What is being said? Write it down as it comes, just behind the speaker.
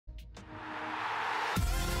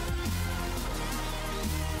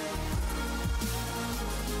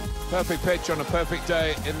Perfect pitch on a perfect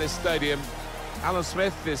day in this stadium. Alan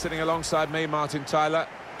Smith is sitting alongside me, Martin Tyler.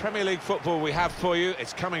 Premier League football we have for you.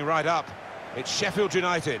 It's coming right up. It's Sheffield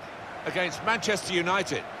United against Manchester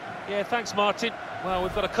United. Yeah, thanks, Martin. Well,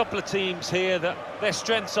 we've got a couple of teams here that their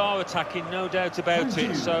strengths are attacking, no doubt about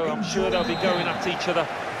it. So I'm sure they'll be going at each other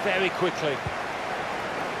very quickly.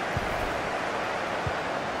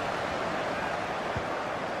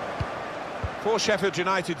 For Sheffield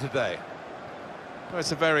United today. Well,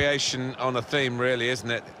 it's a variation on a theme, really, isn't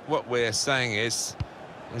it? What we're saying is,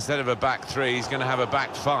 instead of a back three, he's going to have a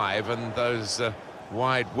back five, and those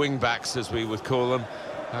wide wing-backs, as we would call them,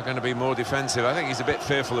 are going to be more defensive. I think he's a bit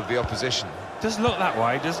fearful of the opposition. Does look that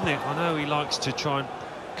way, doesn't it? I know he likes to try and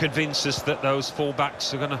convince us that those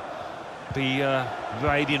full-backs are going to be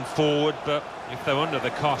radiant forward, but if they're under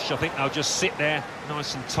the cosh, I think they'll just sit there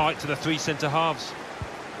nice and tight to the three centre-halves.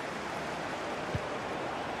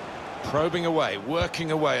 Probing away,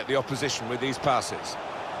 working away at the opposition with these passes.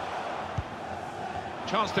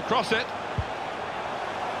 Chance to cross it.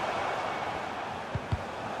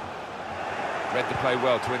 Read the play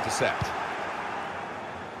well to intercept.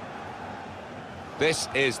 This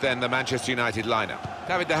is then the Manchester United lineup.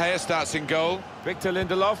 David De Gea starts in goal. Victor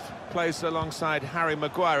Lindelof plays alongside Harry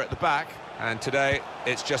Maguire at the back. And today,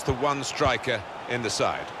 it's just the one striker in the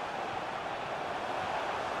side.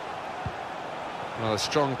 Well, a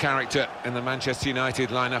strong character in the Manchester United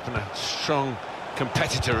lineup and a strong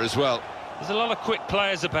competitor as well. There's a lot of quick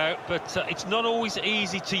players about, but it's not always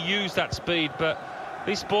easy to use that speed, but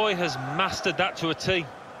this boy has mastered that to a T.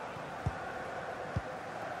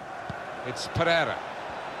 It's Pereira.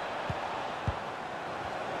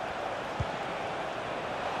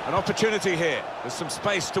 An opportunity here. There's some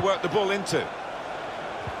space to work the ball into.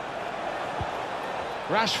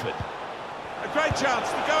 Rashford. A great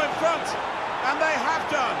chance to go in front. And they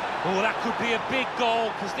have done. Oh, that could be a big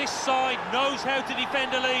goal, because this side knows how to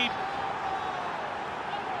defend a lead.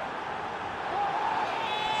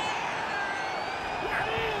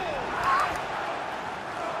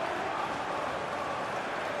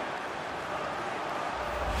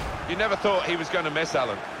 You never thought he was going to miss,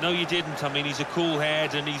 Alan. No, you didn't. I mean, he's a cool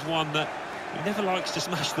head, and he's one that he never likes to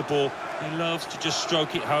smash the ball. He loves to just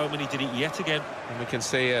stroke it home, and he did it yet again. And we can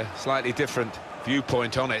see a slightly different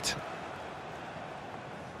viewpoint on it.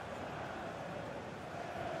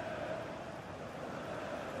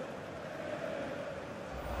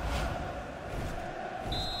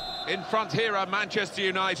 In front here are Manchester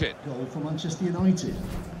United. Goal for Manchester United.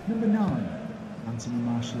 Number 9, Anthony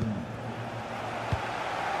Martial.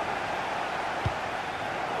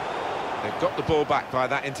 They've got the ball back by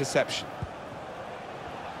that interception.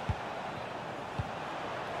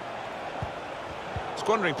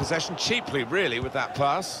 Squandering possession cheaply, really, with that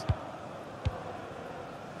pass.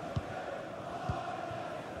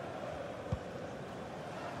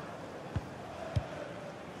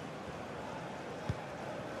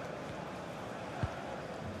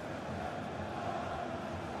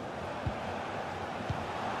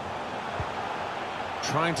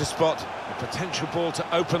 Trying to spot a potential ball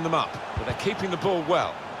to open them up, but they're keeping the ball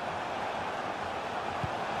well.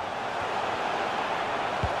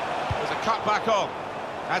 There's a cut back on.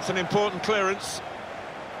 That's an important clearance.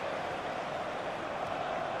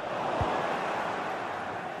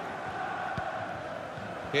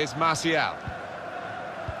 Here's Martial.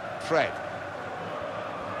 Fred.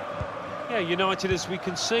 Yeah, United, as we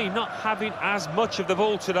can see, not having as much of the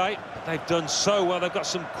ball today. They've done so well. They've got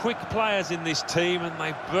some quick players in this team, and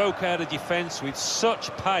they broke out of defence with such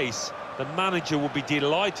pace. The manager will be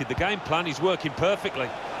delighted. The game plan is working perfectly.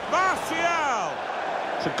 Martial!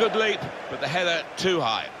 It's a good leap, but the header too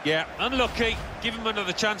high. Yeah, unlucky. Give him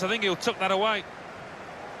another chance. I think he'll tuck that away.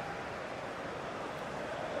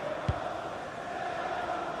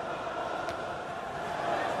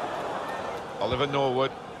 Oliver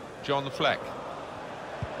Norwood, John Fleck.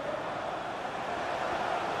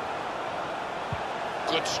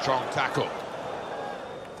 Good strong tackle.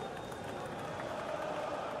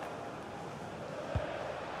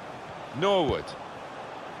 Norwood.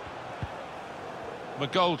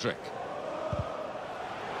 McGoldrick.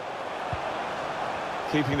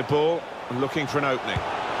 Keeping the ball and looking for an opening.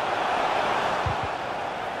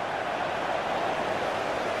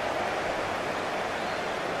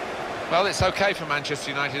 Well, it's okay for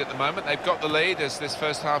Manchester United at the moment. They've got the lead as this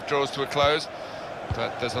first half draws to a close,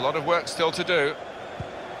 but there's a lot of work still to do.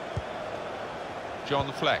 John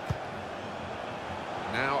Fleck.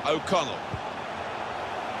 Now O'Connell.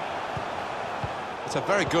 It's a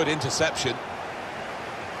very good interception.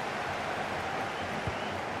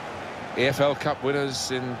 EFL Cup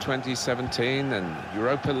winners in 2017 and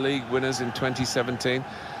Europa League winners in 2017.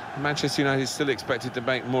 Manchester United is still expected to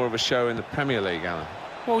make more of a show in the Premier League, Alan.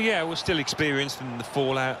 Well, yeah, we're still experiencing the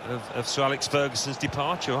fallout of Sir Alex Ferguson's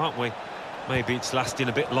departure, aren't we? Maybe it's lasting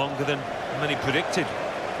a bit longer than many predicted.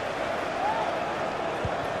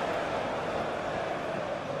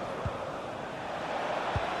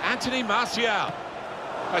 Anthony Martial.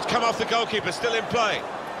 Oh, it's come off the goalkeeper, still in play.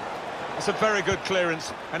 It's a very good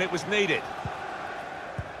clearance, and it was needed.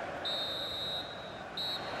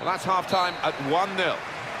 Well, that's half-time at 1-0.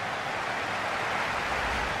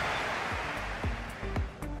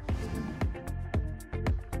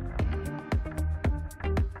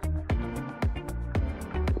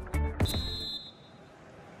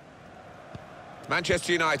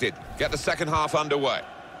 Manchester United get the second half underway.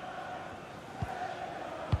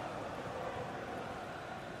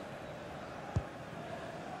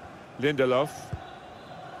 Lindelof.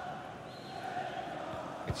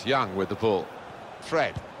 It's Young with the ball.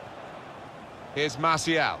 Fred. Here's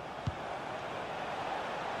Martial.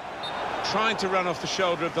 Trying to run off the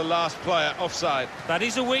shoulder of the last player, offside. That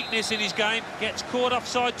is a weakness in his game. Gets caught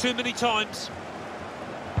offside too many times.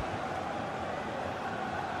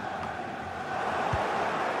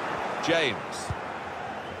 James.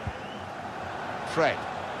 Fred.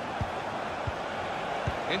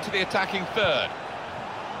 Into the attacking third.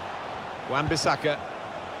 Wan-Bissaka.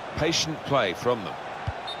 Patient play from them.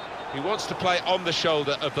 He wants to play on the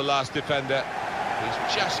shoulder of the last defender.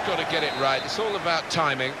 He's just got to get it right. It's all about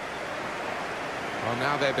timing. Well,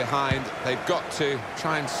 now they're behind. They've got to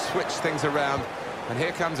try and switch things around. And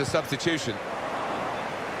here comes a substitution.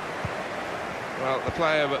 Well, the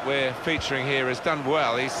player that we're featuring here has done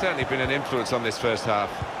well. He's certainly been an influence on this first half.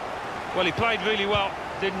 Well, he played really well,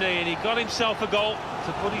 didn't he? And he got himself a goal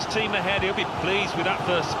to put his team ahead. He'll be pleased with that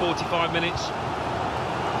first 45 minutes.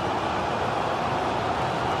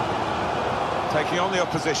 Taking on the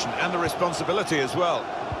opposition and the responsibility as well.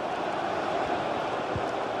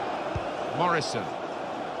 Morrison.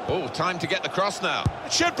 Oh, time to get the cross now.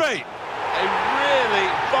 It should be! A really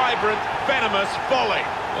vibrant, venomous volley.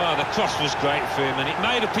 Well, the cross was great for him, and it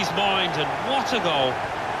made up his mind, and what a goal.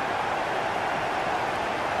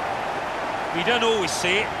 We don't always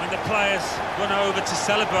see it when the players run over to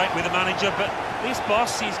celebrate with the manager, but this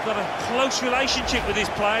boss, he's got a close relationship with his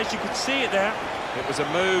players. You could see it there. It was a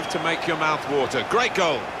move to make your mouth water. Great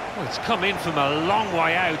goal. Well, it's come in from a long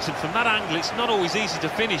way out, and from that angle, it's not always easy to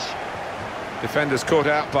finish. Defenders caught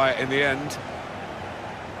out by it in the end.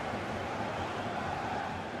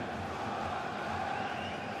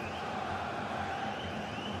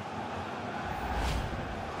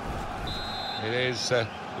 It is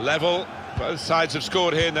level. Both sides have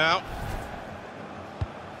scored here now.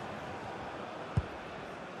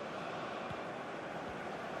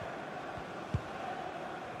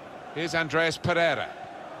 Here's Andreas Pereira.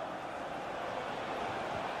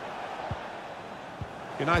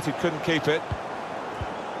 United couldn't keep it.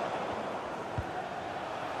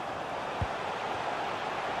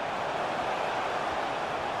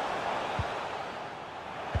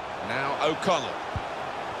 Now O'Connell.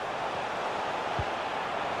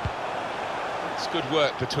 It's good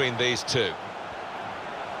work between these two.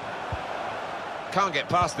 Can't get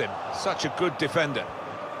past him. Such a good defender.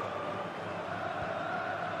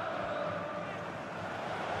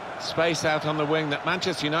 Space out on the wing that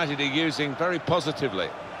Manchester United are using very positively.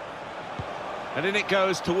 And in it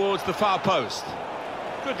goes towards the far post.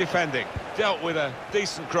 Good defending. Dealt with a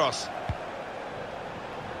decent cross.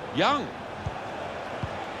 Young.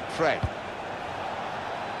 Fred.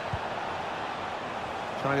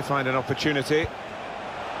 Trying to find an opportunity.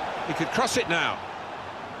 He could cross it now.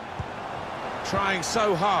 Trying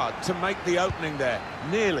so hard to make the opening there.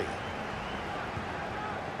 Nearly.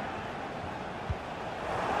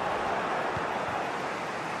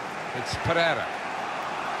 It's Pereira.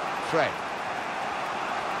 Fred.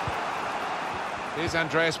 Here's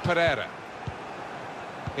Andreas Pereira.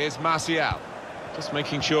 Here's Martial. Just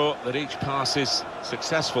making sure that each pass is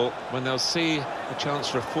successful. When they'll see a chance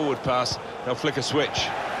for a forward pass, they'll flick a switch.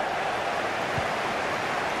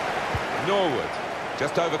 Norwood.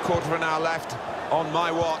 Just over quarter of an hour left on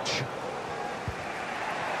my watch.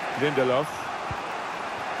 Lindelof.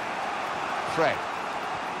 Fred.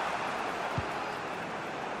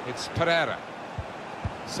 It's Pereira.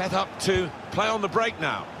 Set up to play on the break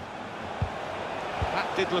now.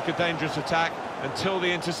 That did look a dangerous attack until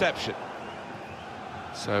the interception.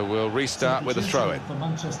 So we'll restart with a throw-in. For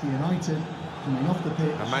Manchester United, coming off the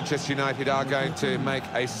pitch. And Manchester United are going to make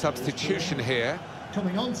a substitution here.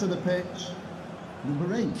 Coming onto the pitch,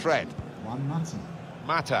 number 8. Fred. Juan Mata.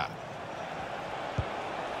 Mata.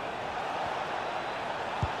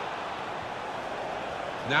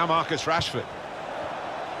 Now Marcus Rashford.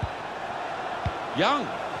 Young.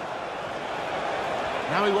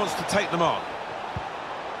 Now he wants to take them on.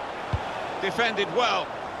 Defended well.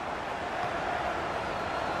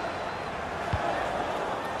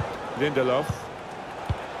 Lindelof.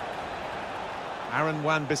 Aaron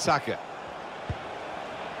Wan-Bissaka.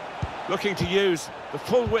 Looking to use the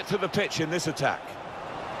full width of the pitch in this attack.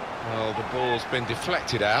 Well, the ball's been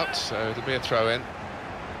deflected out, so it'll be a throw-in.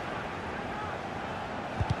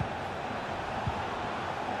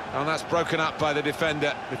 And that's broken up by the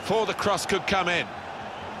defender before the cross could come in.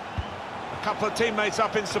 A couple of teammates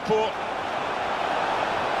up in support.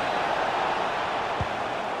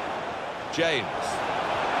 James.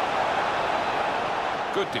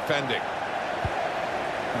 Good defending.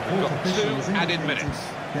 We've got 2 added minutes.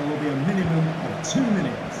 There will be a minimum of 2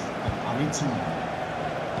 minutes of added time.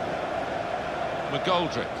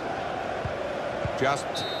 McGoldrick.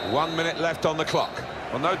 Just 1 minute left on the clock.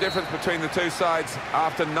 Well, no difference between the two sides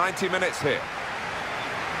after 90 minutes here.